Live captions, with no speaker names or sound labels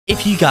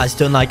If you guys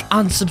don't like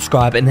and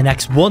subscribe in the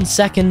next 1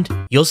 second,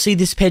 you'll see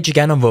this page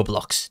again on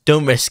Roblox.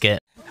 Don't risk it.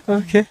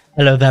 Okay.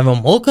 Hello there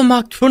and welcome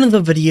back to another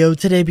video.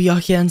 Today we are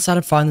here inside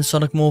of Find the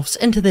Sonic Morphs.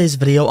 In today's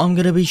video, I'm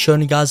going to be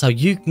showing you guys how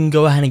you can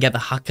go ahead and get the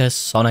hacker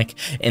Sonic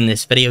in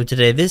this video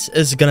today. This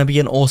is going to be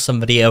an awesome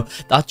video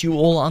that you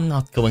all are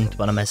not going to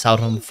want to miss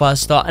out on.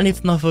 First, start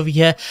anything off over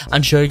here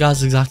and show you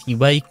guys exactly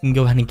where you can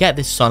go ahead and get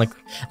this Sonic.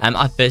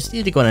 I first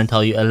need to go ahead and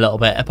tell you a little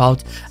bit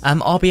about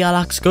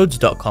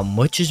rblxcodes.com,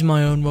 which is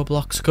my own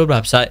Roblox code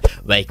website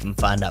where you can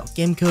find out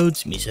game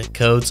codes, music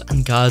codes,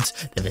 and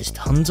cards. There is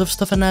tons of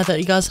stuff in there that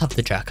you guys have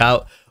to check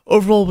out.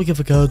 Overall, we give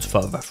a code for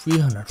over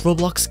 300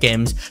 Roblox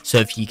games, so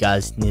if you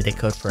guys need a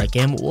code for a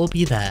game, it will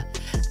be there.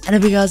 And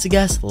if you guys are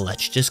guessed,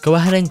 let's just go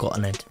ahead and go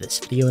on into this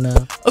video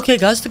now. Okay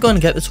guys, to go and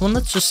get this one,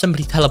 let's just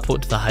simply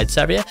teleport to the heights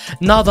area.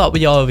 Now that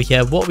we are over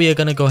here, what we are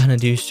going to go ahead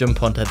and do is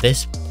jump onto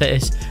this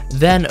place,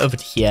 then over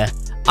to here.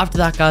 After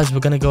that guys, we're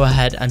going to go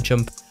ahead and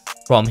jump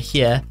from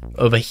here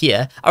over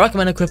here. I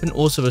recommend equipping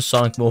also a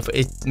Sonic Morph.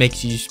 It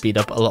makes you speed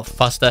up a lot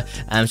faster,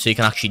 so you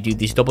can actually do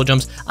these double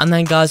jumps. And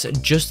then guys,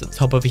 just at the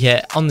top over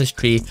here on this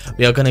tree,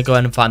 we are going to go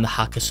ahead and find the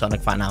hacker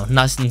Sonic right now.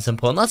 Nice and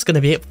simple. And that's going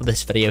to be it for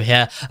this video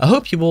here. I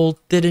hope you all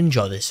did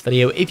enjoy this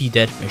video. If you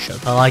did, make sure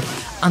to like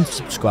and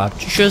subscribe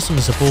to show some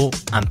support,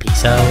 and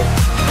peace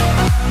out.